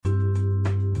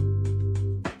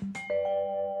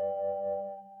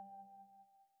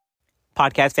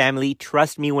podcast family,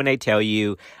 trust me when I tell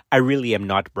you, I really am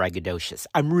not braggadocious.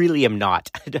 I really am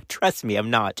not. Trust me, I'm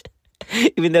not.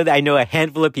 Even though I know a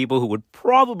handful of people who would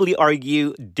probably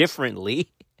argue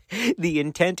differently, the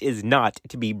intent is not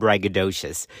to be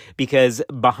braggadocious, because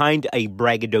behind a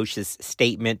braggadocious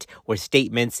statement or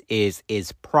statements is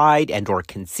pride and or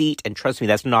conceit. And trust me,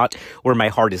 that's not where my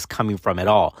heart is coming from at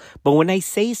all. But when I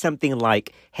say something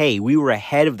like, hey, we were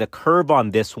ahead of the curve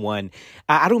on this one,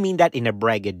 I don't mean that in a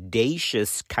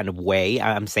braggadocious kind of way.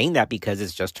 I'm saying that because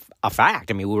it's just a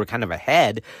fact. I mean, we were kind of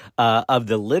ahead of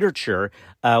the literature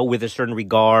with a certain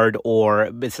regard or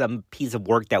some piece of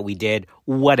work that we did,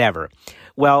 whatever.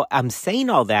 Well, I'm saying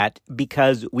all that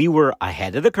because we were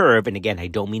ahead of the curve, and again, I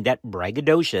don't mean that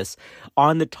braggadocious,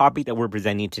 on the topic that we're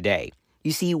presenting today.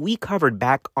 You see, we covered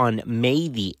back on May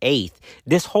the 8th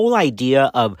this whole idea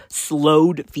of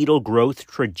slowed fetal growth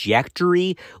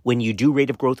trajectory when you do rate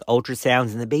of growth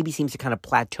ultrasounds and the baby seems to kind of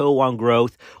plateau on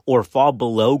growth or fall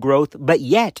below growth, but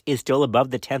yet is still above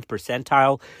the 10th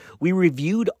percentile. We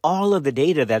reviewed all of the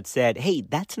data that said, hey,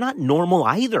 that's not normal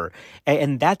either.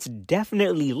 And that's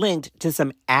definitely linked to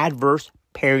some adverse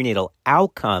perinatal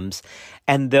outcomes.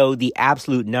 And though the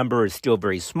absolute number is still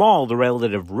very small, the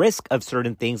relative risk of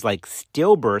certain things like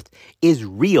stillbirth is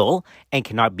real and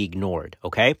cannot be ignored,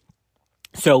 okay?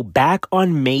 So back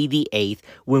on May the 8th,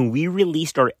 when we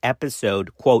released our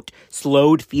episode, quote,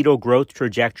 slowed fetal growth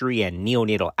trajectory and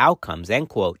neonatal outcomes, end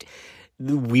quote,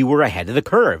 we were ahead of the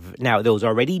curve. Now, there was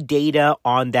already data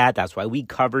on that. That's why we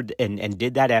covered and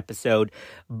did that episode.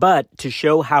 But to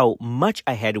show how much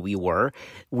ahead we were,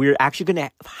 we're actually going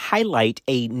to highlight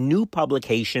a new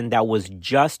publication that was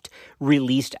just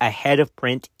released ahead of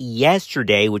print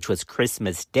yesterday, which was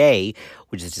Christmas Day,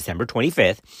 which is December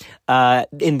 25th,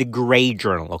 in the Gray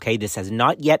Journal, okay? This has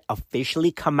not yet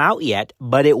officially come out yet,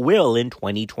 but it will in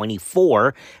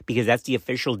 2024 because that's the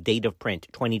official date of print,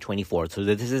 2024. So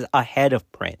this is ahead of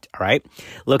print, all right?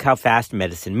 Look how fast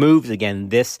medicine moves. Again,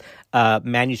 this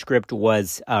manuscript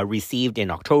was received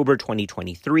in October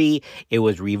 2023. It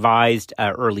was revised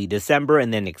early December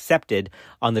and then accepted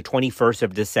on the 21st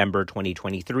of December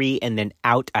 2023 and then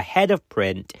out ahead of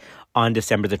print on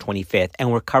December the 25th, and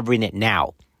we're covering it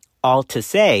now. All to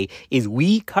say is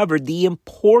we covered the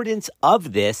importance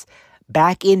of this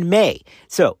back in May.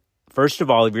 So, first of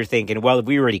all, if you're thinking, well, if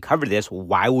we already covered this,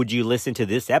 why would you listen to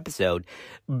this episode?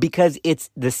 Because it's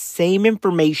the same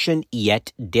information,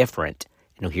 yet different.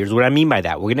 Now, here's what I mean by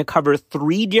that. We're going to cover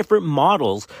 3 different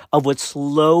models of what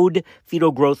slowed fetal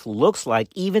growth looks like,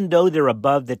 even though they're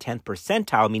above the 10th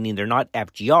percentile, meaning they're not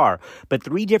FGR, but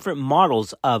 3 different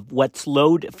models of what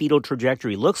slowed fetal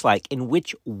trajectory looks like, in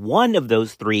which one of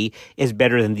those 3 is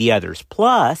better than the others.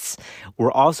 Plus,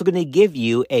 we're also going to give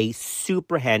you a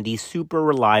super handy, super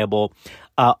reliable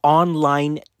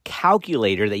online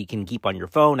calculator that you can keep on your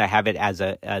phone. I have it as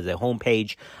a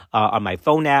homepage on my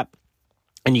phone app.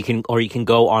 And you can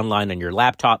go online on your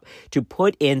laptop to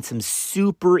put in some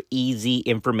super easy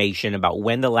information about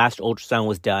when the last ultrasound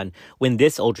was done, when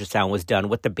this ultrasound was done,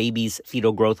 what the baby's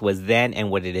fetal growth was then and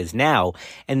what it is now.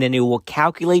 And then it will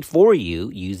calculate for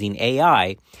you using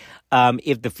AI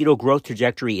if the fetal growth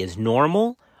trajectory is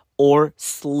normal or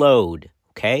slowed.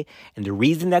 Okay? And the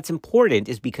reason that's important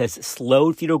is because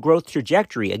slowed fetal growth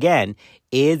trajectory, again,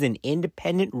 is an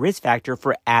independent risk factor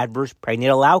for adverse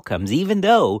prenatal outcomes, even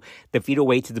though the fetal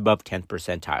weight is above 10th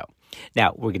percentile.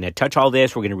 Now, we're going to touch all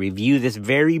this. We're going to review this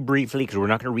very briefly because we're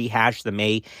not going to rehash the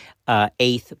May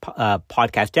 8th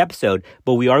podcast episode,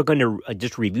 but we are going to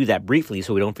just review that briefly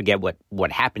so we don't forget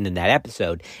what happened in that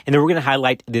episode. And then we're going to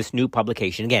highlight this new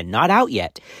publication. Again, not out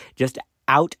yet, just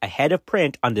out ahead of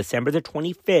print on December the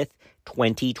 25th,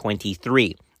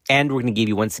 2023. And we're going to give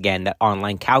you, once again, that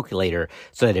online calculator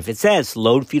so that if it says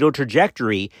slowed fetal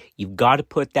trajectory, you've got to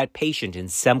put that patient in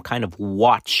some kind of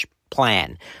watch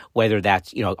plan, whether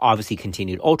that's, obviously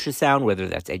continued ultrasound, whether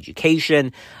that's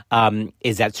education,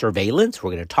 is that surveillance?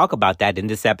 We're going to talk about that in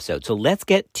this episode. So let's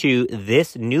get to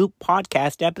this new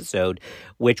podcast episode,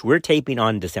 which we're taping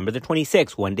on December the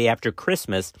 26th, one day after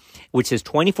Christmas, which is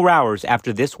 24 hours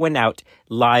after this went out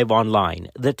live online.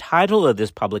 The title of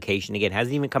this publication, again,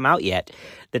 hasn't even come out yet.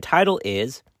 The title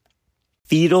is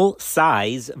Fetal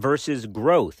Size versus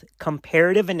Growth,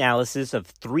 Comparative Analysis of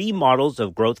 3 Models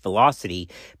of Growth Velocity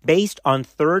Based on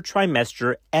Third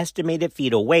Trimester Estimated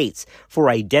Fetal Weights for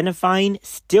Identifying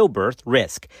Stillbirth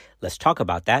Risk. Let's talk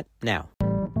about that now.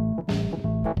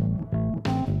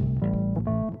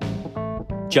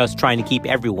 Just trying to keep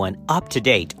everyone up to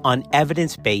date on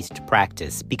evidence-based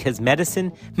practice because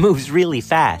medicine moves really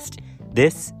fast.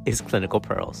 This is Clinical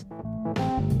Pearls.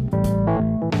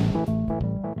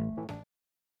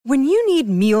 When you need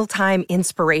mealtime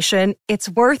inspiration, it's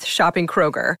worth shopping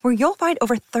Kroger, where you'll find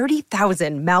over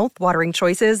 30,000 mouth-watering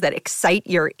choices that excite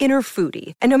your inner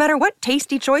foodie. And no matter what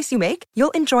tasty choice you make,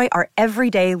 you'll enjoy our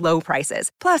everyday low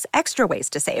prices, plus extra ways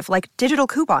to save, like digital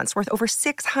coupons worth over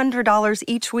 $600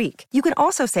 each week. You can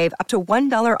also save up to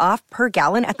 $1 off per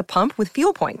gallon at the pump with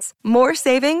fuel points. More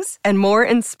savings and more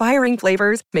inspiring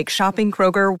flavors make shopping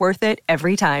Kroger worth it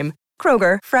every time.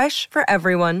 Kroger, fresh for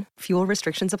everyone. Fuel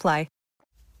restrictions apply.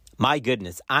 My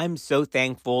goodness, I'm so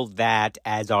thankful that,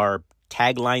 as our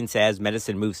tagline says,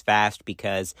 medicine moves fast,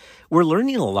 because we're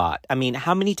learning a lot. I mean,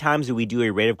 how many times do we do a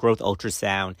rate of growth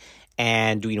ultrasound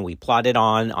and, we plot it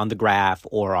on the graph,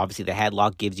 or obviously the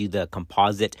headlock gives you the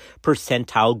composite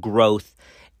percentile growth,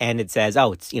 and it says,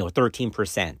 oh, it's,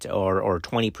 13% or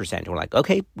 20%. And we're like,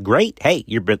 okay, great. Hey,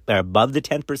 you're above the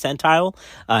 10th percentile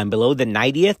and below the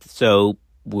 90th, so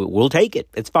we'll take it.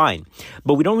 It's fine.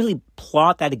 But we don't really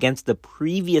plot that against the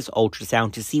previous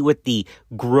ultrasound to see what the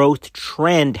growth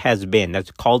trend has been.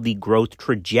 That's called the growth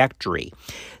trajectory.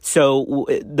 So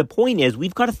the point is,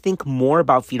 we've got to think more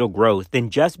about fetal growth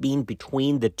than just being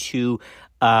between the two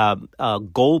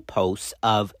goalposts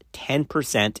of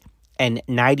 10% and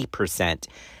 90%.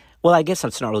 Well, I guess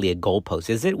that's not really a goalpost,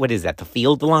 is it? What is that, the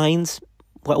field lines?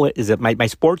 What is it? My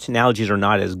sports analogies are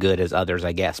not as good as others,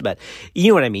 I guess. But you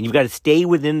know what I mean. You've got to stay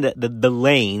within the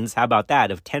lanes. How about that?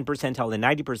 Of 10 percentile and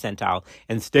 90 percentile,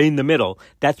 and stay in the middle.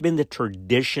 That's been the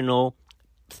traditional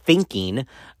thinking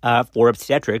for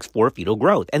obstetrics for fetal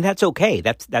growth. And that's okay.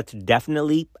 That's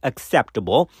definitely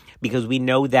acceptable, because we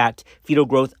know that fetal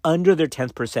growth under their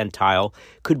 10th percentile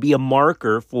could be a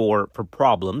marker for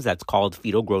problems. That's called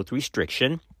fetal growth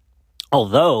restriction.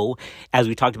 Although, as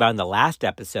we talked about in the last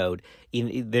episode,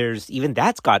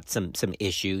 that's got some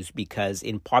issues, because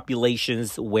in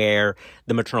populations where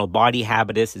the maternal body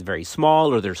habitus is very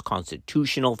small, or there's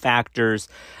constitutional factors,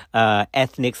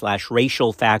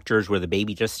 ethnic/racial factors where the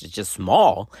baby is just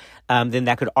small, then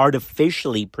that could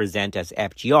artificially present as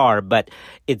FGR. But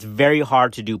it's very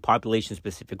hard to do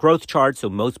population-specific growth charts, so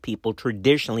most people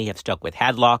traditionally have stuck with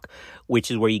Hadlock,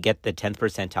 which is where you get the 10th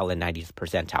percentile and 90th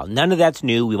percentile. None of that's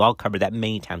new. We've all covered that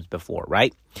many times before,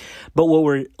 right? But what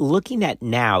we're looking at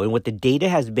now, and what the data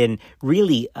has been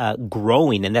really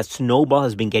growing, and that snowball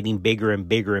has been getting bigger and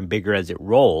bigger and bigger as it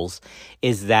rolls,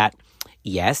 is that,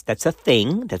 yes, that's a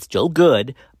thing, that's still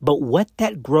good, but what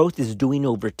that growth is doing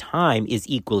over time is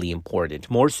equally important,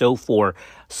 more so for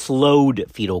slowed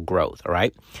fetal growth, all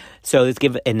right? So let's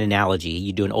give an analogy.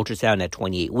 You do an ultrasound at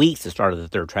 28 weeks, the start of the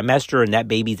third trimester, and that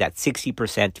baby's at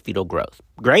 60% fetal growth.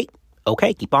 Great.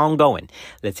 Okay, keep on going.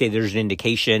 Let's say there's an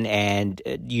indication and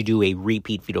you do a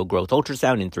repeat fetal growth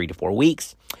ultrasound in 3 to 4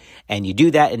 weeks, and you do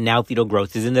that, and now fetal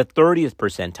growth is in the 30th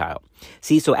percentile.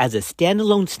 See, so as a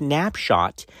standalone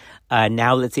snapshot,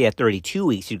 now let's say at 32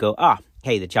 weeks, you go,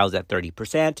 hey, the child's at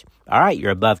 30%. All right, you're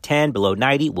above 10, below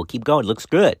 90. We'll keep going. It looks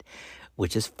good,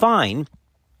 which is fine.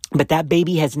 But that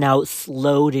baby has now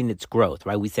slowed in its growth,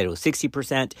 right? We said it was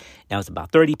 60%. Now it's about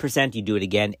 30%. You do it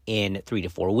again in 3 to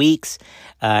 4 weeks.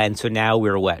 And so now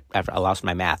we're after I lost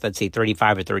my math, let's say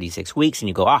 35 or 36 weeks. And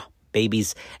you go,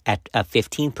 baby's at a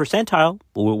 15th percentile.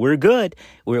 We're good.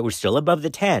 We're still above the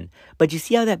 10. But you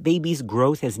see how that baby's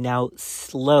growth has now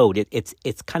slowed.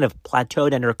 It's kind of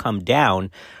plateaued and or come down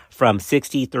from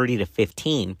 60, 30 to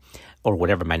 15, or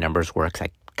whatever my numbers were, because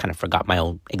I kind of forgot my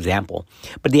own example.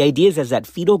 But the idea is, as that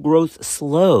fetal growth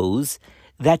slows,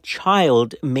 that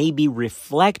child may be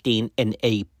reflecting in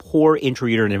a poor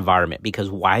intrauterine environment, because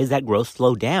why is that growth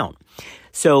slow down?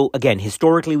 So again,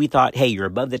 historically we thought, hey, you're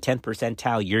above the 10th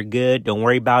percentile, you're good, don't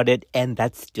worry about it, and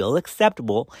that's still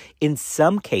acceptable in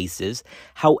some cases.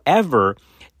 However,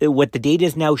 what the data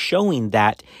is now showing,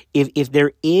 that if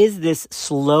there is this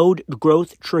slowed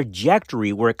growth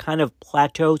trajectory where it kind of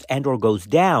plateaus and or goes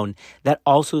down, that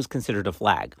also is considered a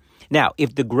flag. Now,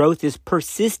 if the growth is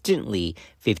persistently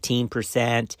 15%,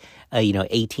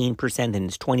 18%, then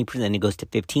it's 20%, then it goes to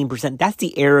 15%, that's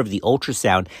the error of the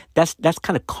ultrasound. That's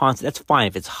kind of constant. That's fine.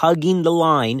 If it's hugging the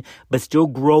line, but still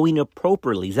growing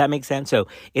appropriately. Does that make sense? So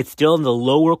it's still in the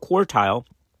lower quartile,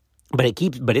 but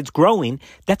it's growing,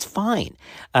 that's fine,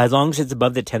 as long as it's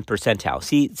above the 10th percentile.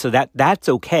 See, so that's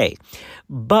okay.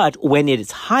 But when it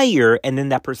is higher and then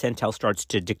that percentile starts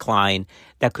to decline,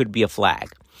 that could be a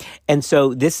flag. And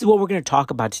so this is what we're going to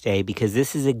talk about today, because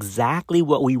this is exactly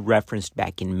what we referenced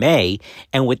back in May.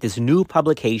 And with this new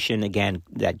publication, again,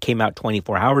 that came out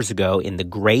 24 hours ago in the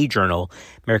Gray Journal,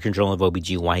 American Journal of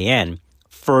OBGYN,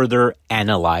 further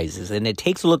analyzes. And it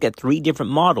takes a look at 3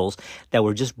 different models that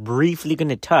we're just briefly going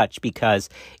to touch because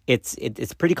it's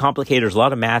pretty complicated. There's a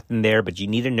lot of math in there, but you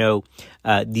need to know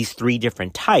these 3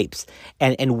 different types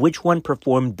and which one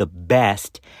performed the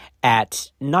best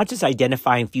at not just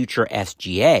identifying future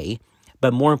SGA,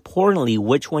 but more importantly,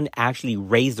 which one actually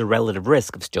raised the relative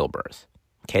risk of stillbirth.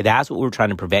 Okay, that's what we're trying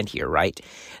to prevent here, right?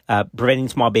 Preventing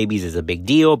small babies is a big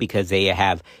deal because they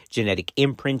have genetic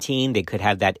imprinting. They could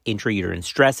have that intrauterine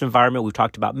stress environment we've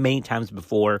talked about many times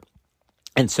before.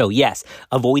 And so, yes,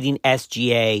 avoiding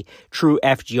SGA, true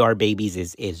FGR babies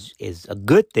is a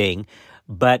good thing.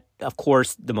 But, of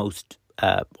course, the most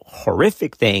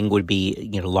horrific thing would be,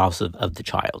 loss of the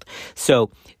child. So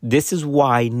this is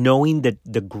why knowing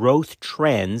the growth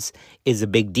trends is a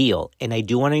big deal. And I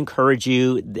do want to encourage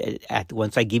you,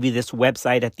 once I give you this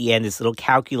website at the end, this little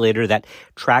calculator that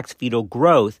tracks fetal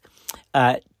growth,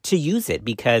 to use it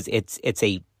because it's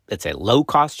a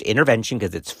low-cost intervention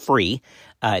because it's free.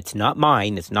 It's not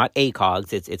mine. It's not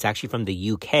ACOG's. It's actually from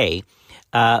the UK.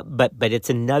 But it's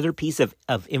another piece of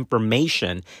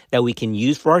information that we can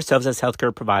use for ourselves as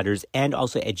healthcare providers and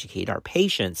also educate our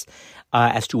patients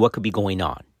as to what could be going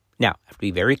on. Now, I have to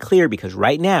be very clear because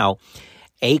right now,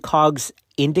 ACOG's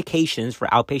indications for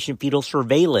outpatient fetal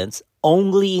surveillance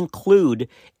only include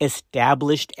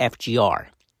established FGR,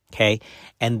 okay?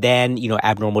 And then,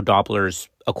 abnormal Dopplers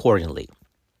accordingly.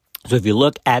 So if you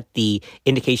look at the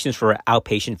indications for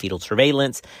outpatient fetal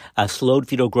surveillance, slowed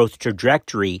fetal growth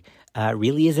trajectory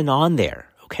really isn't on there,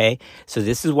 okay? So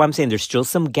this is why I'm saying there's still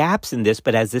some gaps in this,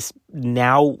 but as this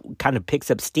now kind of picks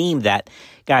up steam that,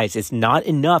 guys, it's not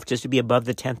enough just to be above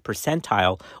the 10th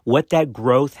percentile. What that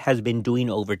growth has been doing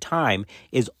over time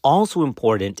is also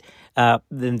important.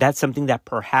 Then that's something that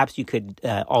perhaps you could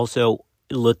also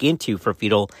look into for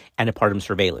fetal antepartum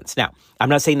surveillance. Now, I'm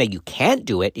not saying that you can't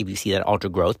do it if you see that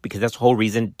altered growth, because that's the whole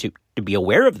reason to be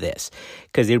aware of this,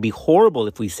 because it would be horrible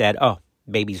if we said, oh,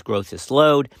 baby's growth is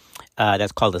slowed.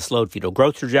 That's called a slowed fetal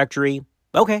growth trajectory.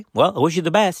 Okay, well, I wish you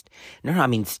the best. No, I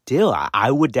mean, still, I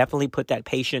would definitely put that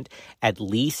patient at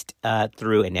least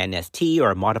through an NST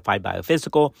or a modified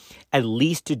biophysical, at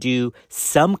least to do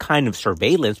some kind of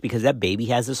surveillance because that baby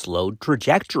has a slowed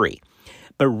trajectory.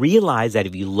 But realize that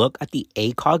if you look at the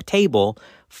ACOG table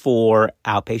for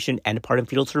outpatient antepartum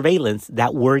fetal surveillance,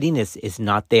 that wording is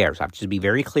not there. So I have to be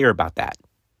very clear about that.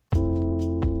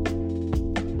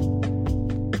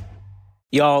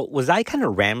 Y'all, was I kind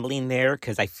of rambling there?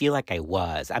 Because I feel like I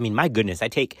was. I mean, my goodness, I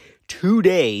take 2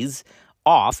 days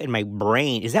off and my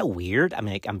brain, is that weird? I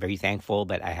mean, I'm very thankful,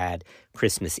 but I had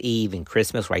Christmas Eve and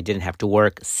Christmas where I didn't have to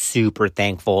work. Super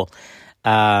thankful.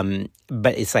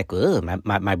 But it's like,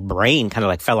 my brain kind of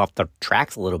like fell off the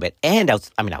tracks a little bit. And I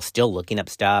was still looking up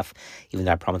stuff, even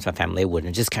though I promised my family I wouldn't.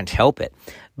 I just can't help it.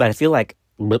 But I feel like,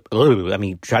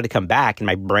 try to come back and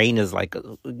my brain is like,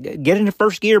 get into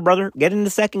first gear, brother. Get into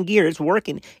second gear. It's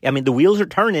working. I mean, the wheels are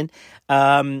turning.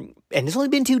 And it's only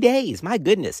been 2 days. My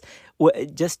goodness.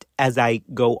 Just as I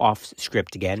go off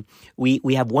script again, we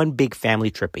have one big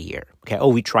family trip a year. Okay. Oh,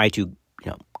 we try to,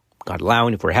 God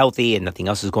allowing, if we're healthy and nothing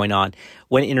else is going on,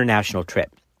 one international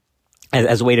trip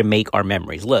as a way to make our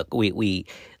memories. Look, we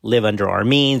live under our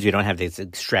means. We don't have this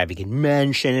extravagant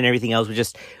mansion and everything else. We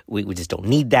just don't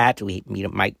need that.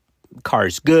 My car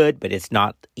is good, but it's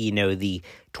not, the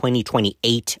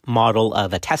 2028 model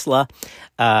of a Tesla.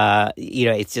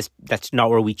 It's just, that's not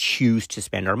where we choose to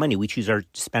spend our money. We choose to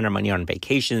spend our money on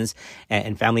vacations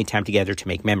and family time together to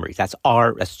make memories. That's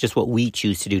just what we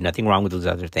choose to do. Nothing wrong with those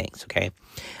other things. Okay.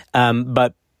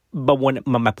 But when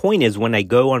my point is, when I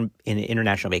go on an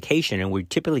international vacation, and we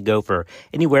typically go for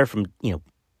anywhere from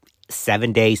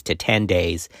 7 days to 10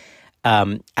 days,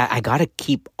 I got to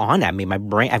keep on that. I mean,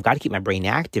 I've got to keep my brain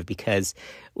active because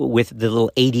with the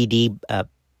little ADD,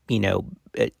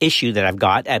 issue that I've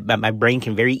got, my brain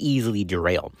can very easily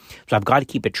derail. So I've got to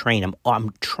keep it trained.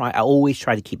 I always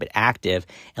try to keep it active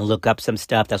and look up some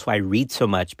stuff. That's why I read so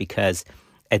much, because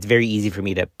it's very easy for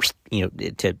me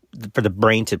for the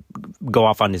brain to go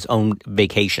off on its own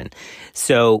vacation.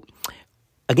 So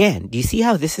again, do you see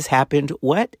how this has happened?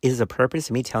 What is the purpose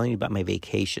of me telling you about my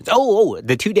vacations?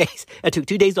 The 2 days. I took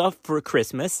 2 days off for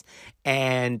Christmas,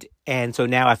 and so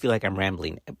now I feel like I'm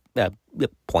rambling.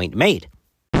 Point made.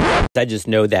 I just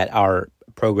know that our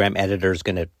program editor is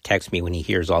going to text me when he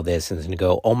hears all this and is going to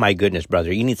go, "Oh my goodness,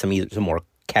 brother, you need some more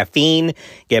caffeine,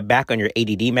 get back on your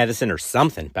ADD medicine or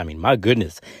something." I mean, my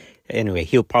goodness. Anyway,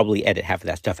 he'll probably edit half of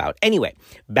that stuff out. Anyway,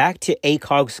 back to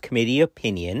ACOG's committee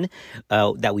opinion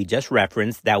that we just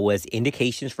referenced. That was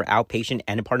indications for outpatient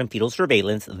antepartum fetal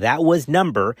surveillance. That was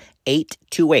number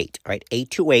 828, right?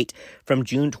 828 from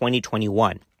June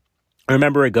 2021.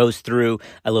 Remember, it goes through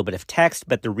a little bit of text,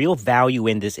 but the real value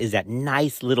in this is that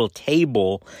nice little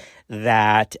table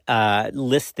that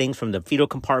lists things from the fetal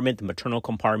compartment, the maternal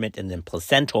compartment, and then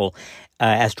placental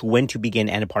as to when to begin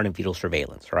antepartum fetal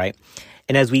surveillance, right?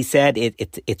 And as we said,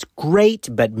 it's great,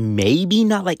 but maybe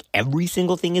not like every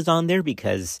single thing is on there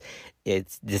because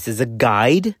this is a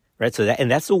guide, right? So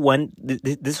that's the one,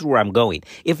 this is where I'm going.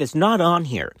 If it's not on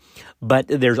here, but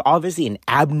there's obviously an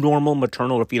abnormal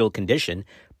maternal or fetal condition,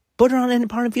 put it on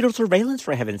antepartum fetal surveillance,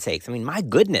 for heaven's sakes. I mean, my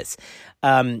goodness.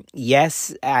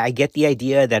 Yes, I get the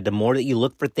idea that the more that you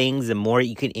look for things, the more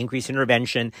you can increase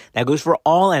intervention. That goes for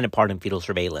all antepartum fetal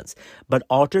surveillance. But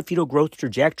altered fetal growth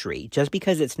trajectory, just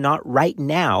because it's not right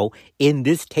now in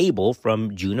this table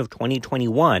from June of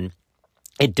 2021,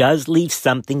 it does leave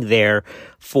something there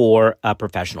for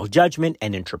professional judgment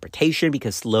and interpretation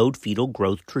because slowed fetal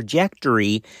growth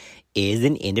trajectory is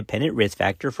an independent risk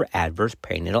factor for adverse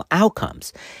perinatal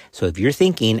outcomes. So if you're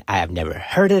thinking, I have never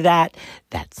heard of that,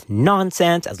 that's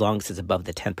nonsense, as long as it's above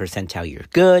the 10th percentile, you're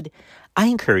good, I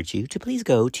encourage you to please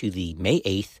go to the May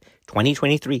 8th,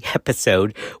 2023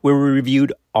 episode where we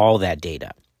reviewed all that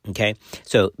data. Okay,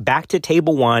 so back to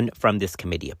table 1 from this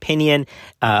committee opinion.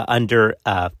 Under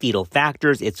fetal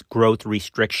factors, it's growth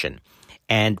restriction.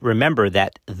 And remember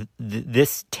that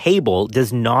this table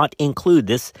does not include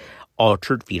this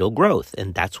altered fetal growth.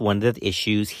 And that's one of the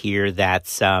issues here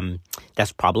that's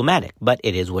problematic, but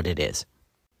it is what it is.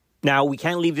 Now, we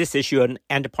can't leave this issue on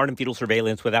antepartum fetal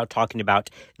surveillance without talking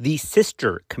about the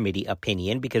sister committee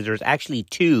opinion, because there's actually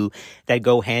 2 that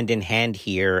go hand in hand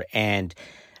here. And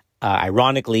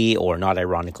ironically, or not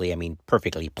ironically, I mean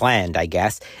perfectly planned, I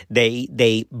guess,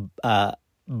 they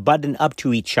button up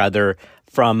to each other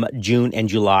from June and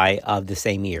July of the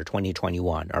same year,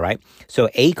 2021, all right? So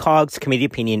ACOG's Committee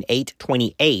Opinion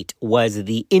 828 was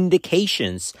the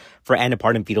indications for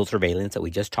antepartum fetal surveillance that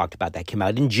we just talked about. That came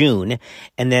out in June.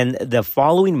 And then the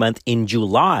following month, in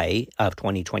July of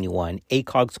 2021,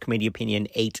 ACOG's Committee Opinion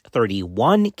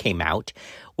 831 came out,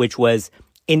 which was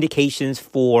indications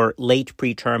for late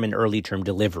preterm and early term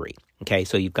delivery. Okay,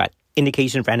 so you've got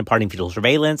indication for antepartum fetal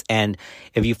surveillance, and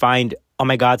if you find, oh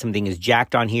my God, something is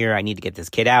jacked on here, I need to get this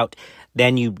kid out,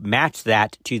 then you match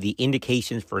that to the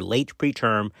indications for late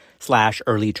preterm /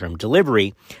 early term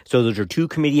delivery. So those are 2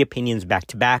 committee opinions back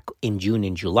to back in June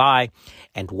and July.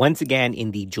 And once again,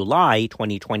 in the July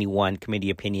 2021 committee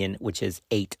opinion, which is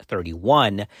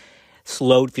 831,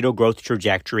 slowed fetal growth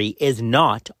trajectory is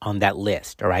not on that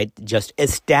list, all right? Just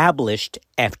established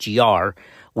FGR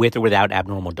with or without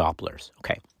abnormal Dopplers,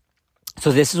 okay?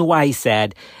 So this is why I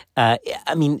said,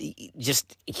 you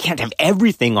can't have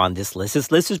everything on this list.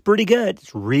 This list is pretty good.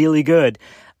 It's really good.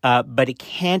 But it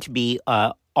can't be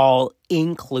all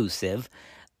inclusive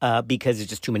because there's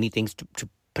just too many things to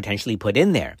potentially put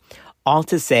in there. All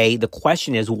to say, the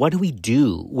question is, what do we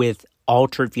do with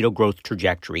altered fetal growth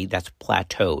trajectory that's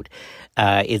plateaued?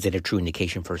 Is it a true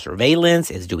indication for surveillance?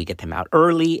 Do we get them out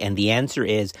early? And the answer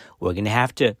is we're going to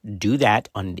have to do that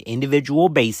on an individual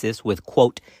basis with,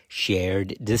 quote,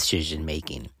 shared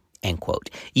decision-making, end quote.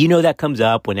 You know that comes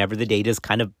up whenever the data is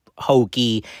kind of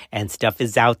hokey and stuff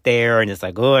is out there and it's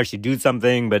like, oh, I should do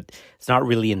something, but it's not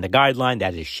really in the guideline.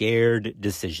 That is shared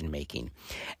decision-making.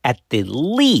 At the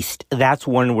least, that's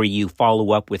one where you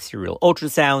follow up with serial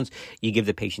ultrasounds, you give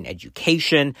the patient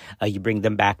education, you bring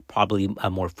them back probably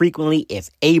more frequently if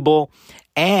able,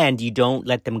 and you don't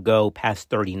let them go past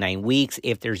 39 weeks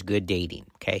if there's good dating,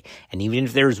 okay? And even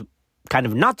if there's kind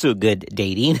of not so good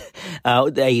dating,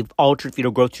 the altered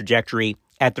fetal growth trajectory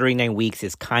at 39 weeks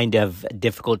is kind of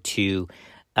difficult to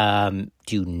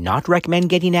not recommend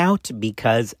getting out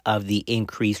because of the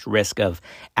increased risk of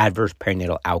adverse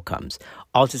perinatal outcomes.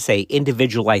 All to say,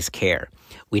 individualized care.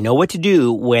 We know what to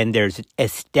do when there's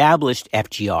established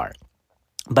FGR.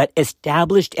 But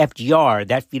established FGR,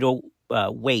 that fetal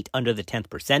weight under the 10th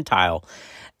percentile,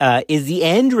 is the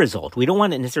end result. We don't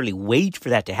want to necessarily wait for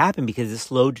that to happen because the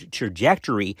slowed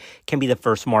trajectory can be the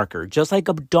first marker. Just like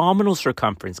abdominal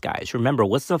circumference, guys. Remember,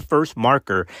 what's the first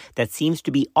marker that seems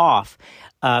to be off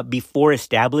before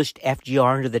established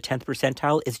FGR under the 10th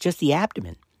percentile? It's just the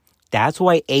abdomen. That's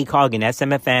why ACOG and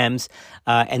SMFMs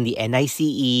and the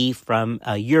NICE from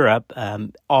Europe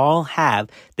all have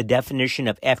the definition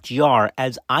of FGR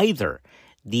as either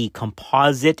the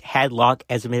composite headlock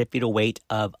estimated fetal weight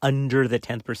of under the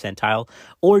 10th percentile,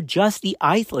 or just the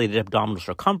isolated abdominal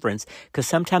circumference, because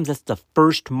sometimes that's the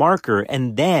first marker,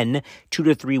 and then 2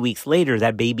 to 3 weeks later,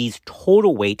 that baby's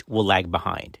total weight will lag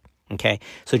behind. Okay,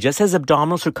 so just as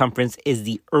abdominal circumference is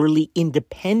the early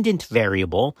independent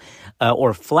variable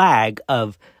or flag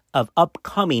of of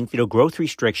upcoming fetal growth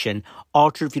restriction,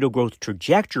 altered fetal growth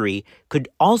trajectory could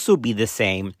also be the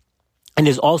same and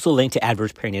is also linked to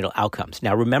adverse perinatal outcomes.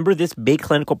 Now, remember this big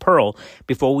clinical pearl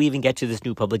before we even get to this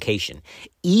new publication.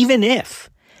 Even if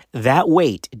that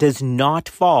weight does not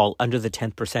fall under the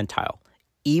 10th percentile,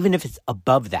 even if it's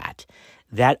above that,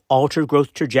 that altered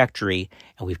growth trajectory,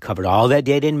 and we've covered all that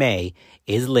data in May,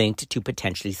 is linked to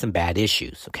potentially some bad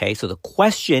issues, okay? So the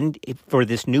question for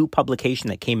this new publication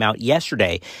that came out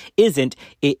yesterday isn't,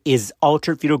 is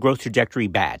altered fetal growth trajectory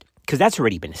bad? Because that's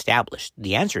already been established.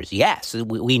 The answer is yes.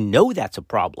 We know that's a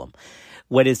problem.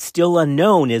 What is still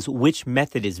unknown is which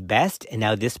method is best, and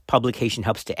now this publication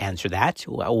helps to answer that.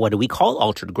 What do we call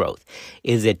altered growth?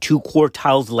 Is it 2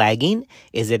 quartiles lagging?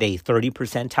 Is it a 30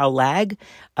 percentile lag?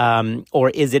 Or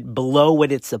is it below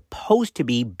what it's supposed to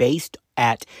be based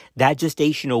at that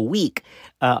gestational week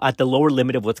at the lower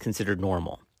limit of what's considered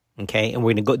normal? Okay, and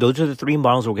we're going to go, those are the 3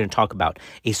 models we're going to talk about.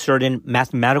 A certain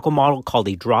mathematical model called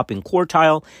a drop-in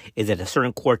quartile. Is it a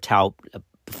certain quartile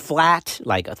flat,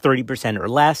 like a 30% or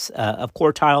less of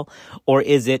quartile, or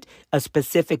is it a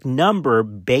specific number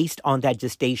based on that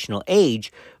gestational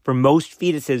age for most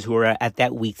fetuses who are at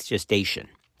that week's gestation?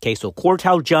 Okay, so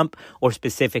quartile jump or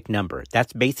specific number.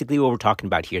 That's basically what we're talking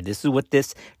about here. This is what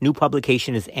this new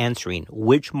publication is answering.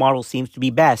 Which model seems to be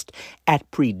best at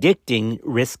predicting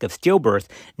risk of stillbirth,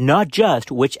 not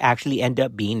just which actually end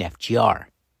up being FGR.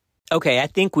 Okay, I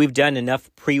think we've done enough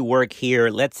pre-work here.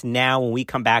 Let's now, when we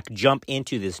come back, jump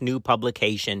into this new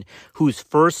publication whose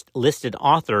first listed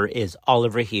author is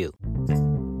Oliver Hugh.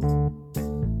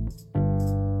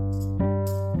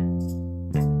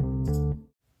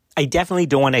 I definitely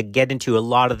don't want to get into a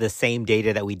lot of the same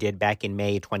data that we did back in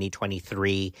May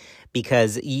 2023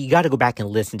 because you got to go back and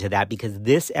listen to that because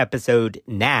this episode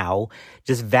now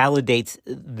just validates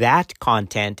that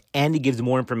content and it gives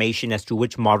more information as to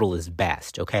which model is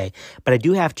best, okay? But I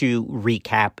do have to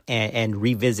recap and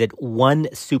revisit one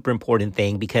super important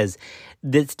thing because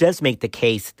this does make the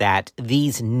case that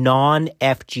these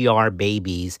non-FGR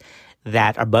babies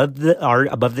that are above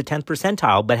the 10th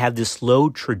percentile but have this slow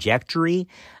trajectory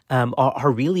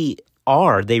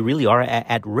they really are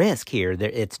at risk here.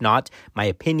 It's not my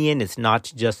opinion. It's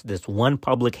not just this one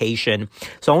publication.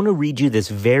 So I want to read you this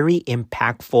very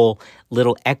impactful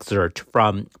little excerpt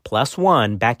from PLOS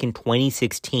ONE back in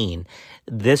 2016.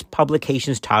 This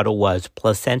publication's title was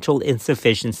Placental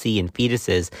Insufficiency in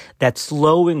Fetuses That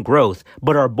Slow in Growth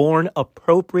But Are Born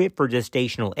Appropriate for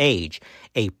Gestational Age,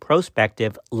 a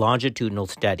Prospective Longitudinal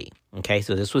Study. Okay,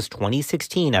 so this was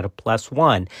 2016 out of PLOS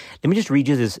ONE. Let me just read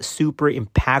you this super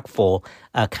impactful,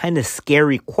 kind of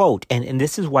scary quote, and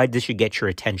this is why this should get your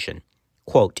attention.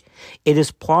 Quote, "It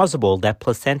is plausible that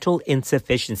placental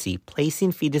insufficiency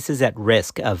placing fetuses at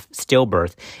risk of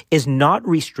stillbirth is not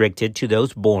restricted to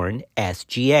those born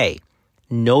SGA.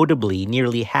 Notably,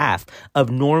 nearly half of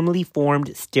normally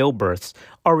formed stillbirths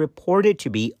are reported to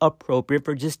be appropriate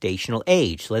for gestational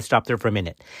age." So let's stop there for a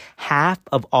minute. Half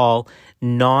of all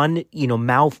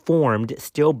malformed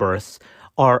stillbirths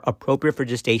are appropriate for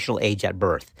gestational age at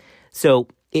birth. So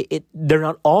they're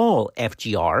not all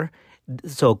FGR.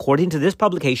 So according to this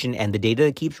publication and the data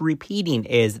that keeps repeating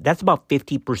that's about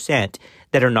 50%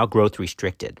 that are not growth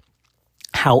restricted.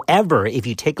 However, if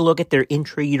you take a look at their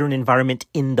intrauterine environment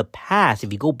in the past,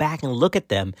 if you go back and look at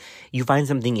them, you find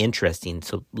something interesting.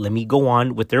 So let me go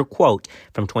on with their quote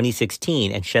from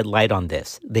 2016 and shed light on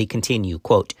this. They continue,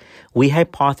 quote, "We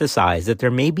hypothesize that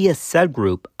there may be a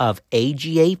subgroup of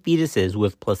AGA fetuses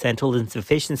with placental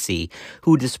insufficiency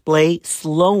who display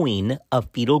slowing of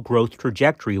fetal growth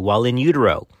trajectory while in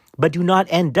utero, but do not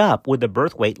end up with a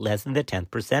birth weight less than the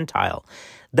 10th percentile.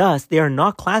 Thus, they are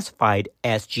not classified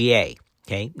SGA.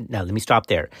 Okay, now let me stop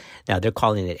there. Now they're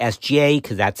calling it SGA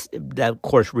because that's, of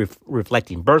course,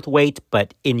 reflecting birth weight,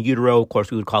 but in utero, of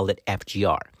course, we would call it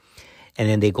FGR. And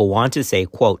then they go on to say,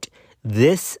 quote,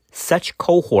 such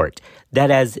cohort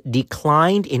that has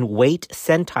declined in weight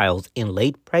centiles in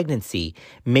late pregnancy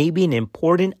may be an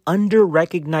important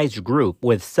under-recognized group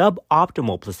with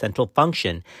suboptimal placental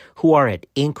function who are at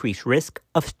increased risk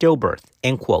of stillbirth,"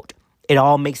 end quote. It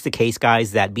all makes the case,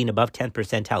 guys, that being above 10th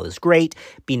percentile is great.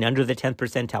 Being under the 10th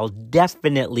percentile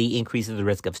definitely increases the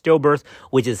risk of stillbirth,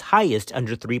 which is highest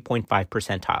under 3.5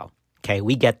 percentile. Okay,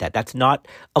 we get that. That's not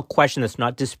a question that's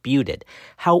not disputed.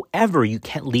 However, you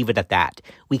can't leave it at that.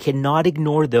 We cannot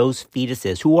ignore those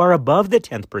fetuses who are above the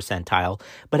 10th percentile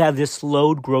but have this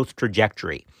slowed growth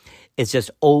trajectory. It's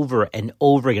just over and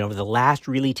over again over the last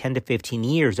really 10 to 15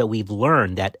 years that we've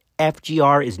learned that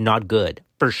FGR is not good,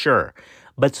 for sure.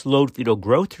 But slowed fetal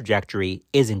growth trajectory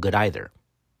isn't good either.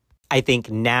 I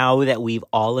think now that we've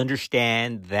all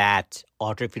understand that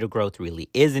altered fetal growth really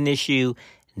is an issue,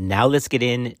 now let's get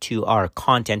into our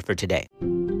content for today.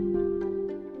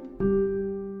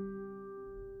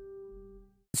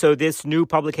 So this new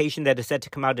publication that is set to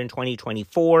come out in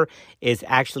 2024 is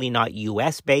actually not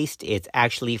U.S.-based. It's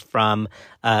actually from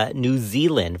New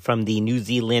Zealand, from the New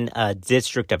Zealand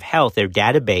District of Health, their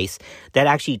database that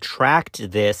actually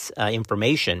tracked this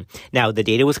information. Now, the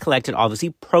data was collected obviously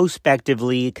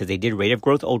prospectively because they did rate of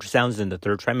growth ultrasounds in the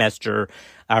third trimester,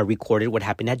 recorded what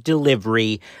happened at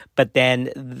delivery. But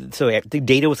then, so the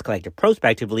data was collected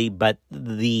prospectively, but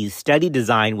the study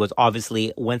design was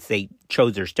obviously, once they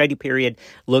chose their study period,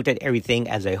 looked at everything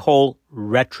as a whole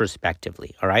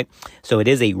retrospectively, all right? So it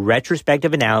is a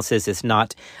retrospective analysis. It's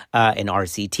not an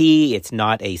RCT. It's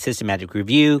not a systematic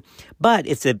review, but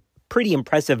it's a pretty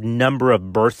impressive number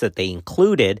of births that they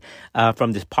included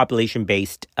from this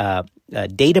population-based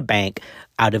data bank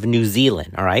out of New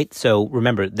Zealand, all right? So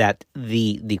remember that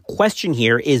the question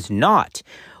here is not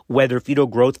whether fetal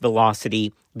growth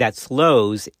velocity that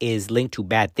slows is linked to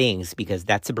bad things, because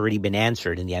that's already been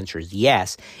answered, and the answer is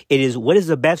yes. It is what is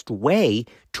the best way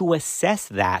to assess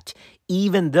that,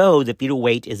 even though the fetal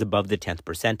weight is above the 10th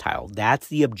percentile. That's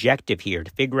the objective here,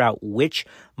 to figure out which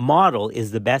model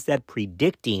is the best at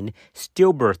predicting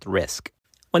stillbirth risk.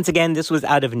 Once again, this was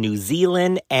out of New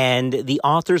Zealand, and the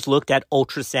authors looked at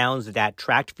ultrasounds that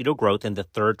tracked fetal growth in the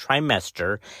third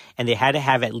trimester, and they had to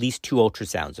have at least 2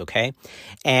 ultrasounds, okay?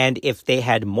 And if they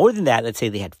had more than that, let's say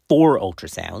they had 4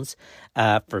 ultrasounds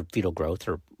for fetal growth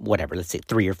or whatever, let's say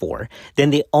 3 or 4, then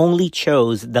they only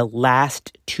chose the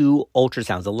last 2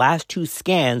 ultrasounds. The last 2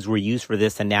 scans were used for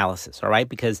this analysis, all right?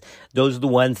 Because those are the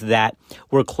ones that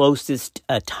were closest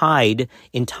tied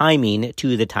in timing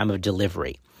to the time of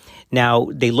delivery. Now,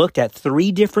 they looked at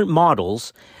 3 different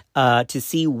models to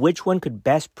see which one could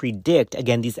best predict,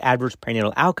 again, these adverse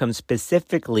perinatal outcomes,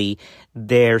 specifically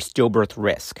their stillbirth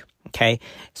risk, okay?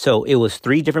 So it was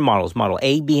 3 different models, Model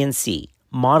A, B, and C.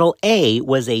 Model A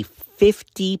was a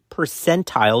 50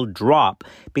 percentile drop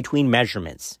between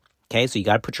measurements. Okay, so you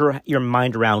got to put your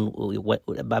mind around what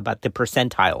about the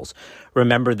percentiles.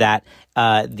 Remember that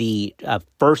the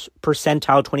first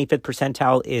percentile, 25th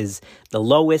percentile, is the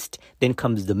lowest. Then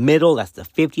comes the middle, that's the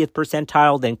 50th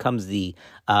percentile. Then comes the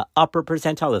upper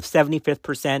percentile of 75th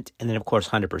percent, and then of course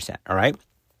 100%. All right.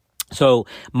 So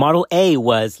Model A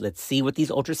was, let's see what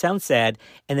these ultrasounds said,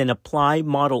 and then apply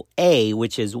Model A,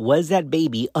 which is, was that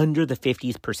baby under the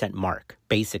 50th percent mark,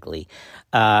 basically,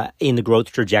 in the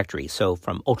growth trajectory. So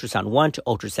from ultrasound 1 to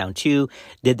ultrasound 2,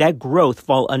 did that growth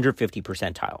fall under 50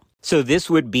 percentile? So this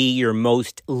would be your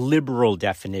most liberal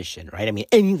definition, right? I mean,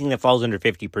 anything that falls under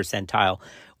 50 percentile,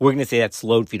 we're going to say that's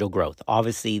slowed fetal growth.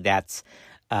 Obviously, that's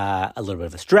a little bit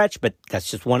of a stretch, but that's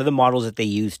just one of the models that they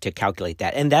use to calculate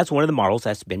that. And that's one of the models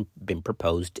that's been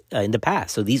proposed in the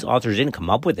past. So these authors didn't come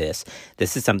up with this.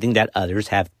 This is something that others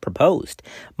have proposed.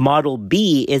 Model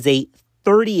B is a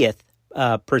 30th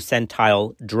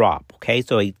percentile drop, okay?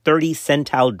 So a 30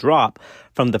 centile drop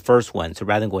from the first one. So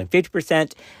rather than going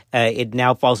 50%, it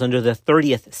now falls under the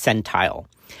 30th centile.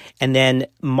 And then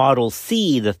Model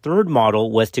C, the third model,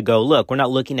 was to go, look, we're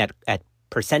not looking at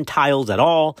percentiles at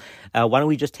all. Why don't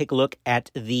we just take a look at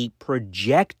the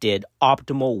projected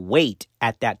optimal weight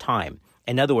at that time?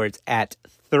 In other words, at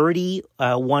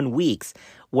 31 weeks,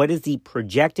 what is the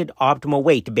projected optimal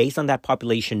weight based on that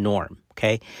population norm?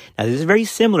 Okay. Now, this is very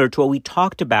similar to what we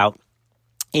talked about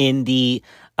in the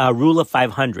rule of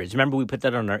 500s. Remember, we put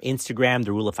that on our Instagram,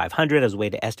 the rule of 500, as a way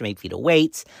to estimate fetal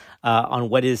weights on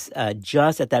what is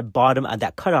just at that bottom of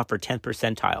that cutoff for 10th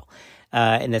percentile.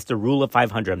 And that's the rule of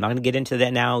 500. I'm not going to get into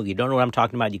that now. You don't know what I'm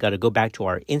talking about. You got to go back to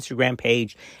our Instagram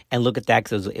page and look at that,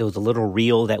 because it was a little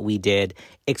reel that we did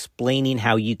explaining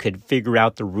how you could figure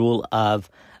out the rule of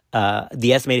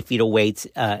the estimated fetal weights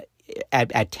at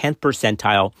 10th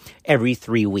percentile every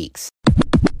 3 weeks.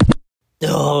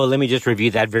 Oh, let me just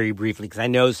review that very briefly, because I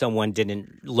know someone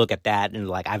didn't look at that and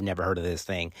like, I've never heard of this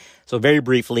thing. So very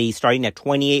briefly, starting at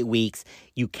 28 weeks,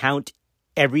 you count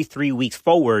every 3 weeks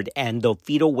forward, and the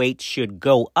fetal weight should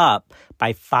go up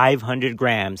by 500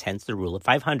 grams, hence the rule of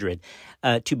 500,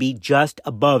 to be just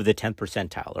above the 10th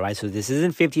percentile, all right? So this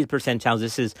isn't 50th percentile.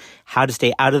 This is how to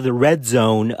stay out of the red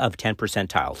zone of 10th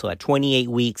percentile. So at 28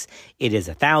 weeks, it is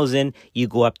 1,000. You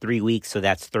go up 3 weeks, so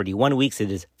that's 31 weeks.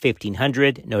 It is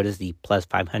 1,500. Notice the plus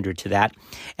 500 to that.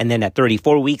 And then at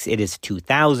 34 weeks, it is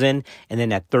 2,000. And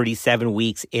then at 37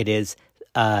 weeks, it is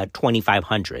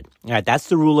 2,500. All right, that's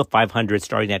the rule of 500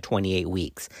 starting at 28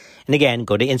 weeks. And again,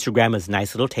 go to Instagram. It's a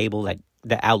nice little table that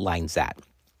outlines that.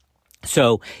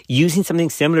 So using something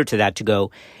similar to that to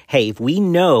go, hey, if we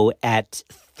know at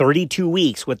 32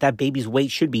 weeks, what that baby's weight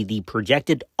should be, the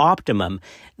projected optimum,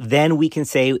 then we can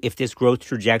say if this growth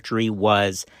trajectory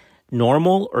was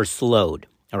normal or slowed.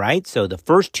 All right, so the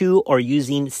first two are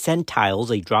using centiles,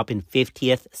 a drop in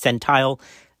 50th centile.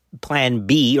 Plan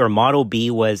B or Model B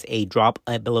was a drop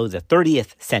below the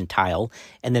 30th centile.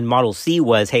 And then Model C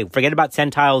was, hey, forget about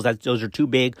centiles. Those are too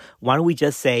big. Why don't we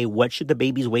just say, what should the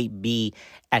baby's weight be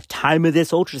at time of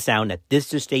this ultrasound at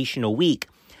this gestational week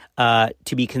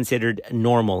to be considered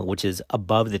normal, which is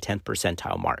above the 10th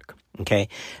percentile mark? Okay,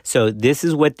 so this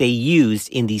is what they used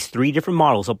in these three different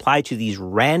models applied to these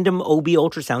random OB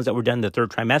ultrasounds that were done in the third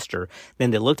trimester.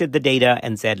 Then they looked at the data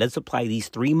and said, let's apply these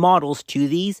three models to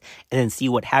these and then see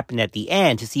what happened at the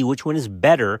end to see which one is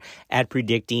better at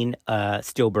predicting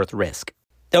stillbirth risk.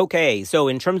 Okay, so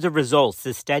in terms of results,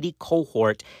 the study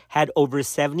cohort had over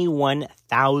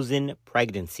 71,000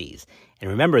 pregnancies. And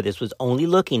remember, this was only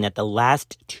looking at the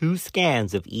last 2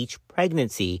 scans of each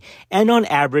pregnancy. And on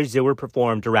average, they were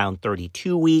performed around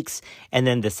 32 weeks. And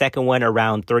then the second one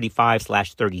around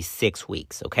 35/36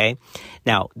 weeks, okay?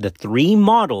 Now, the 3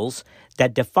 models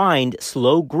that defined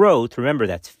slow growth, remember,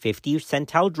 that's 50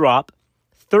 centile drop,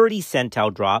 30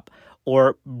 centile drop,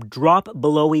 or drop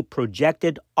below a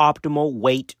projected optimal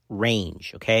weight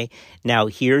range, okay? Now,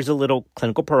 here's a little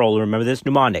clinical pearl. Remember this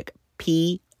mnemonic,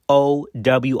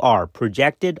 POWR,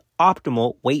 projected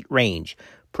optimal weight range.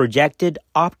 Projected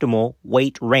optimal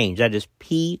weight range. That is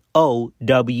POWR.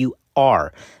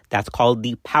 That's called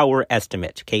the power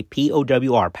estimate, okay?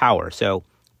 POWR, power. So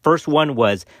first one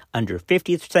was under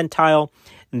 50th centile.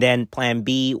 Then plan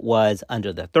B was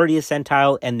under the 30th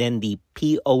centile, and then the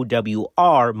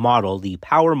POWR model, the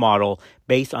power model,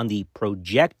 based on the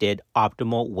projected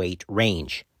optimal weight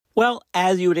range. Well,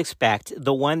 as you would expect,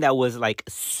 the one that was like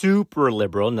super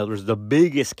liberal, in other words, the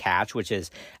biggest catch, which is,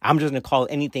 I'm just going to call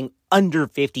anything under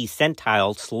 50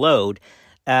 centile slowed,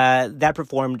 that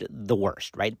performed the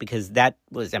worst, right? Because that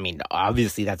was,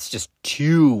 obviously that's just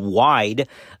too wide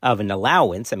of an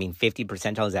allowance. 50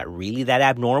 percentile, is that really that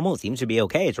abnormal? It seems to be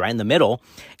okay. It's right in the middle.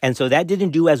 And so that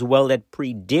didn't do as well at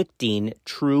predicting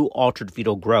true altered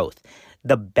fetal growth.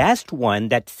 The best one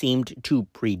that seemed to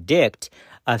predict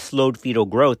a slowed fetal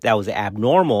growth that was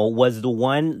abnormal was the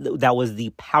one that was the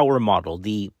power model,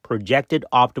 the projected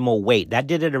optimal weight. That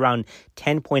did it around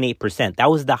 10.8%. That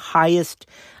was the highest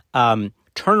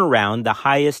turnaround, the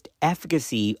highest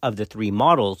efficacy of the 3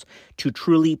 models to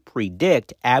truly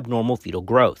predict abnormal fetal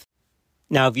growth.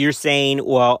 Now, if you're saying,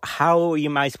 well, how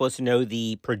am I supposed to know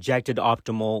the projected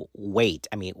optimal weight?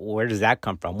 Where does that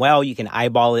come from? Well, you can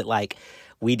eyeball it like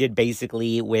we did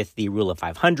basically with the rule of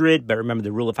 500, but remember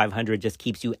the rule of 500 just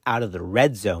keeps you out of the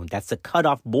red zone. That's the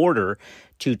cutoff border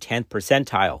to 10th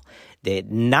percentile. The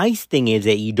nice thing is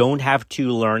that you don't have to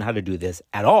learn how to do this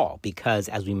at all because,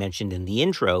 as we mentioned in the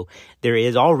intro, there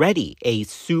is already a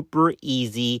super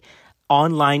easy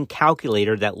online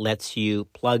calculator that lets you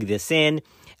plug this in.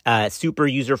 Super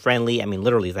user-friendly.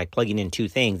 Literally, it's like plugging in 2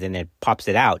 things and it pops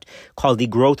it out, called the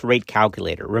growth rate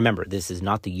calculator. Remember, this is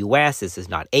not the US. This is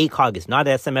not ACOG. It's not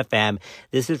SMFM.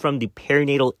 This is from the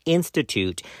Perinatal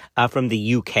Institute from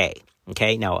the UK.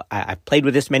 Okay, now I've played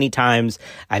with this many times.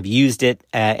 I've used it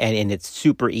and it's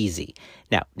super easy.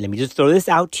 Now, let me just throw this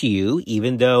out to you,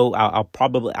 even though I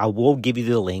will give you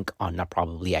the link on, not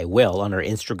probably, I will, on our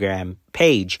Instagram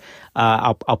page.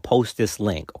 I'll post this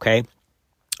link, okay?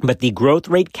 But the growth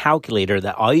rate calculator,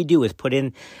 that all you do is put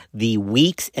in the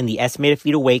weeks and the estimated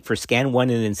fetal weight for scan 1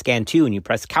 and then scan 2, and you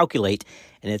press calculate,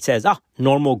 and it says,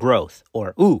 normal growth,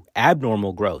 or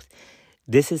abnormal growth.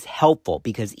 This is helpful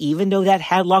because even though that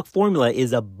Hadlock formula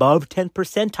is above 10th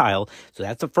percentile, so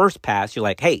that's the first pass, you're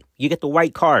like, hey, you get the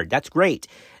white card. That's great.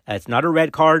 It's not a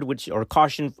red card, or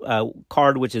caution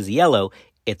card, which is yellow.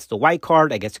 It's the white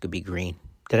card. I guess it could be green.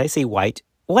 Did I say white?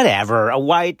 Whatever, a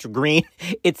white, green,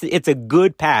 it's a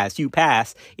good pass. You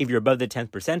pass if you're above the 10th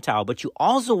percentile, but you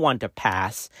also want to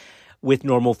pass with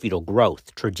normal fetal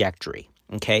growth trajectory.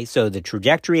 Okay, so the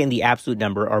trajectory and the absolute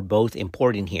number are both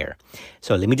important here.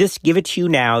 So let me just give it to you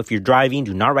now. If you're driving,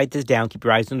 do not write this down. Keep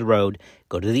your eyes on the road.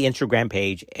 Go to the Instagram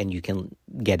page and you can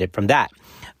get it from that.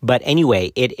 But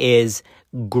anyway, it is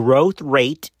growth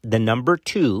rate, the number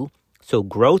 2. So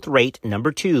growth rate,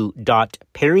 number 2,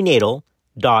 perinatal.org.uk.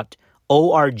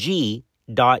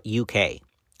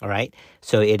 All right.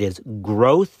 So it is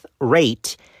growth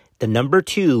rate, the number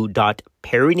 2,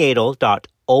 perinatal.org.uk.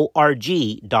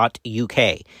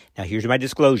 Now, here's my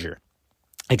disclosure.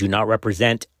 I do not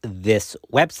represent this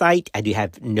website. I do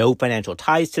have no financial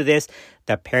ties to this.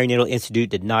 The Perinatal Institute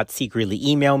did not secretly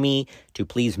email me to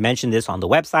please mention this on the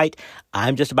website.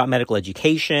 I'm just about medical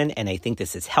education, and I think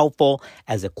this is helpful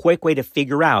as a quick way to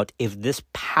figure out if this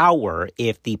power,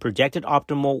 if the projected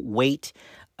optimal weight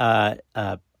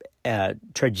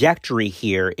trajectory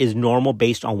here is normal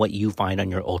based on what you find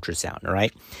on your ultrasound, all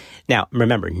right? Now,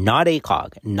 remember, not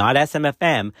ACOG, not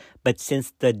SMFM, but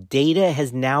since the data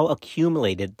has now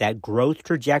accumulated that growth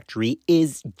trajectory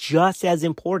is just as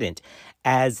important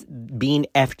as being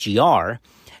FGR,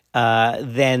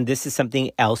 then this is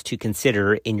something else to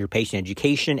consider in your patient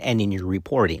education and in your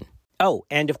reporting. Oh,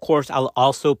 and of course, I'll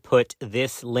also put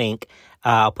this link,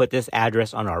 I'll put this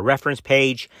address on our reference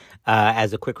page.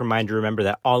 As a quick reminder, remember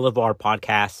that all of our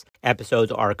podcast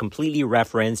episodes are completely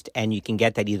referenced, and you can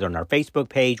get that either on our Facebook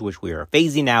page, which we are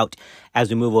phasing out as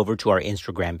we move over to our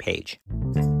Instagram page.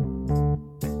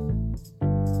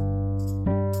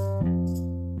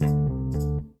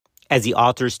 As the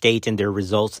authors state in their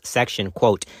results section,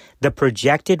 quote, the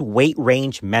projected weight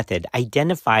range method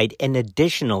identified an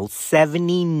additional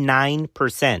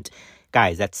 79%.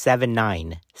 Guys, that's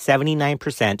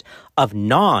 79% of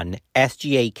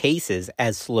non-SGA cases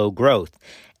as slow growth.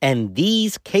 And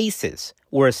these cases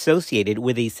were associated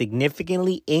with a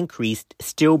significantly increased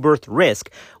stillbirth risk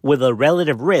with a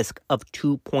relative risk of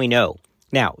 2.0.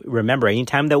 Now, remember,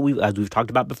 anytime that as we've talked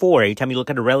about before, anytime you look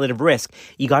at a relative risk,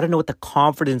 you got to know what the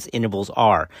confidence intervals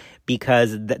are,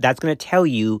 because that's going to tell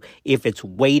you if it's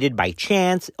weighted by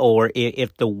chance or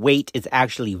if the weight is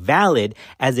actually valid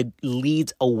as it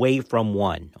leads away from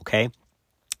 1, okay?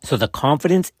 So the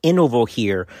confidence interval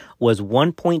here was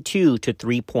 1.2 to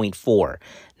 3.4.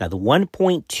 Now, the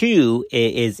 1.2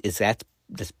 is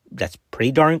that's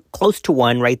pretty darn close to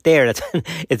 1 right there.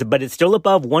 But it's still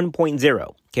above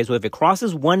 1.0. Okay, so if it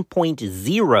crosses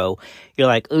 1.0, you're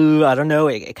like, ooh, I don't know.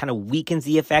 It kind of weakens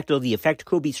the effect, or the effect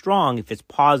could be strong if it's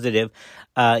positive,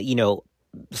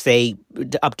 say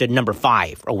up to number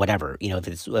 5 or whatever.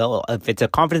 If it's a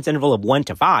confidence interval of 1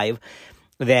 to 5,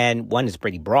 then 1 is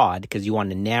pretty broad because you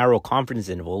want a narrow confidence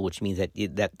interval, which means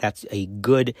that's a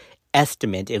good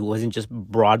estimate. It wasn't just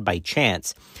broad by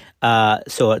chance.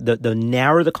 So the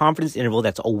narrower the confidence interval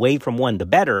that's away from 1, the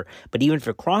better. But even if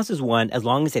it crosses 1, as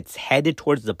long as it's headed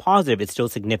towards the positive, it's still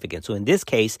significant. So in this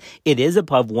case, it is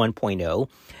above 1.0,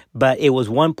 but it was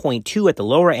 1.2 at the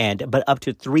lower end, but up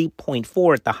to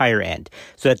 3.4 at the higher end.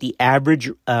 So that the average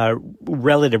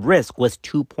relative risk was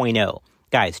 2.0.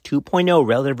 Guys, 2.0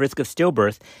 relative risk of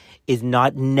stillbirth is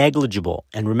not negligible.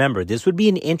 And remember, this would be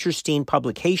an interesting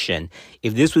publication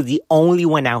if this was the only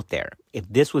one out there. If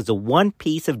this was the one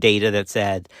piece of data that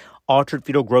said altered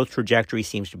fetal growth trajectory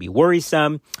seems to be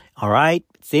worrisome, all right,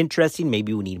 it's interesting,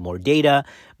 maybe we need more data.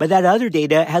 But that other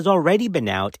data has already been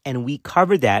out, and we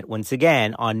covered that once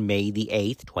again on May the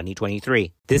 8th,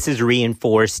 2023. This is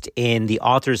reinforced in the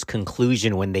author's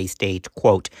conclusion when they state,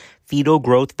 quote, fetal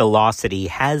growth velocity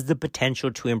has the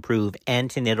potential to improve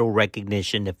antenatal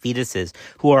recognition of fetuses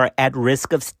who are at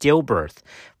risk of stillbirth.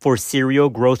 For serial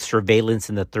growth surveillance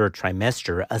in the 3rd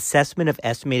trimester, assessment of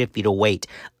estimated fetal weight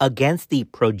against the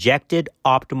projected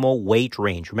optimal weight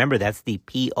range, remember that's the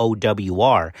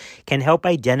POWR, can help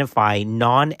identify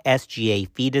non-SGA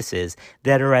fetuses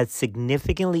that are at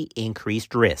significantly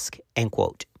increased risk, end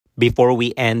quote. Before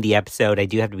we end the episode, I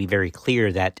do have to be very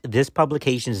clear that this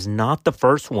publication is not the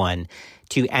first one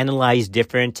to analyze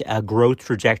different growth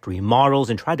trajectory models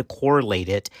and try to correlate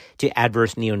it to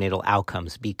adverse neonatal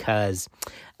outcomes because,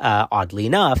 oddly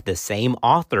enough, the same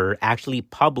author actually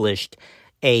published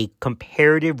a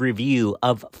comparative review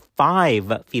of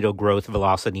 5 fetal growth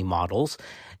velocity models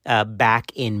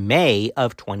back in May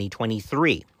of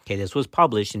 2023. Okay, this was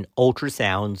published in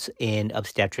Ultrasounds in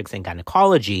Obstetrics and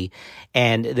Gynecology,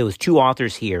 and there was 2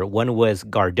 authors here. One was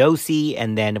Gardosi,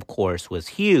 and then, of course, was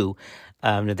Hugh.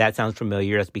 If that sounds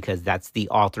familiar, that's because that's the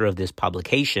author of this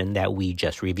publication that we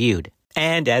just reviewed.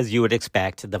 And as you would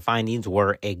expect, the findings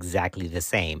were exactly the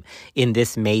same. In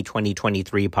this May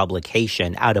 2023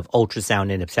 publication out of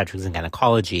Ultrasound in Obstetrics and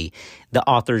Gynecology, the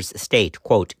authors state,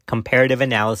 quote, comparative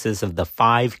analysis of the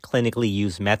 5 clinically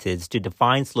used methods to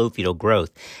define slow fetal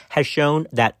growth has shown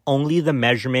that only the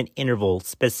measurement interval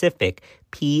specific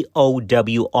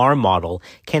POWR model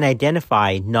can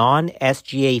identify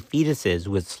non-SGA fetuses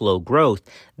with slow growth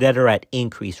that are at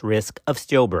increased risk of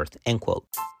stillbirth, end quote.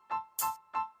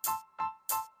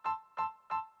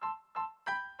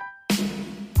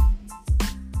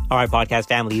 All right, podcast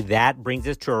family, that brings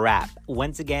us to a wrap.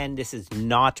 Once again, this is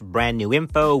not brand new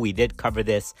info. We did cover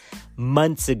this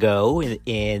months ago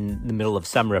in the middle of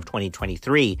summer of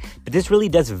 2023, but this really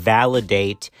does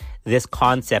validate this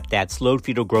concept that slowed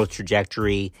fetal growth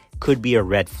trajectory could be a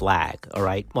red flag, all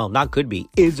right? Well, not could be,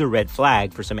 is a red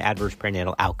flag for some adverse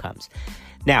perinatal outcomes.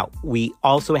 Now, we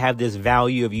also have this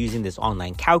value of using this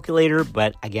online calculator,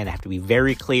 but again, I have to be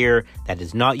very clear that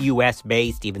is not US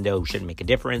based, even though it shouldn't make a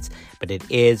difference, but it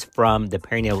is from the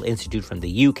Perinatal Institute from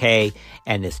the UK,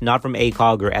 and it's not from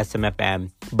ACOG or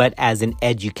SMFM, but as an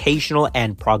educational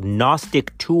and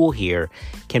prognostic tool here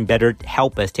can better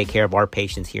help us take care of our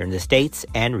patients here in the States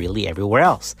and really everywhere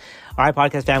else. All right,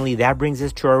 podcast family, that brings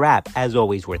us to a wrap. As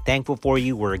always, we're thankful for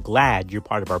you. We're glad you're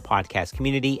part of our podcast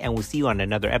community, and we'll see you on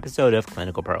another episode of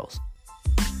Clinical Pearls.